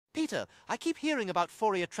Peter, I keep hearing about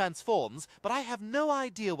Fourier transforms, but I have no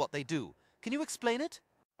idea what they do. Can you explain it?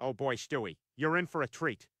 Oh boy, Stewie, you're in for a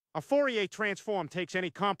treat. A Fourier transform takes any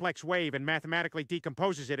complex wave and mathematically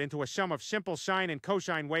decomposes it into a sum of simple sine and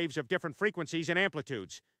cosine waves of different frequencies and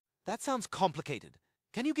amplitudes. That sounds complicated.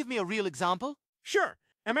 Can you give me a real example? Sure.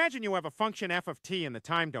 Imagine you have a function f of t in the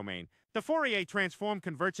time domain. The Fourier transform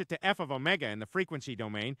converts it to f of omega in the frequency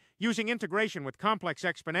domain, using integration with complex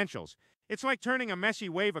exponentials. It's like turning a messy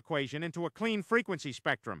wave equation into a clean frequency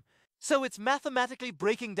spectrum. So it's mathematically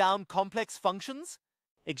breaking down complex functions?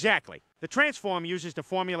 Exactly. The transform uses the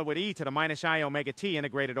formula with e to the minus I omega t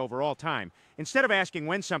integrated over all time. Instead of asking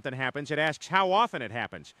when something happens, it asks how often it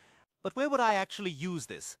happens. But where would I actually use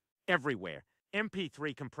this? Everywhere.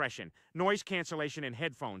 MP3 compression, noise cancellation in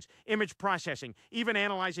headphones, image processing, even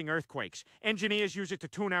analyzing earthquakes. Engineers use it to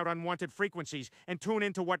tune out unwanted frequencies and tune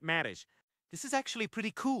into what matters. This is actually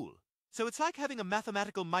pretty cool. So it's like having a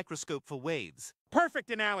mathematical microscope for waves. Perfect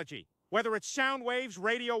analogy. Whether it's sound waves,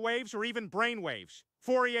 radio waves, or even brain waves,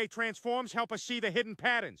 Fourier transforms help us see the hidden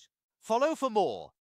patterns. Follow for more.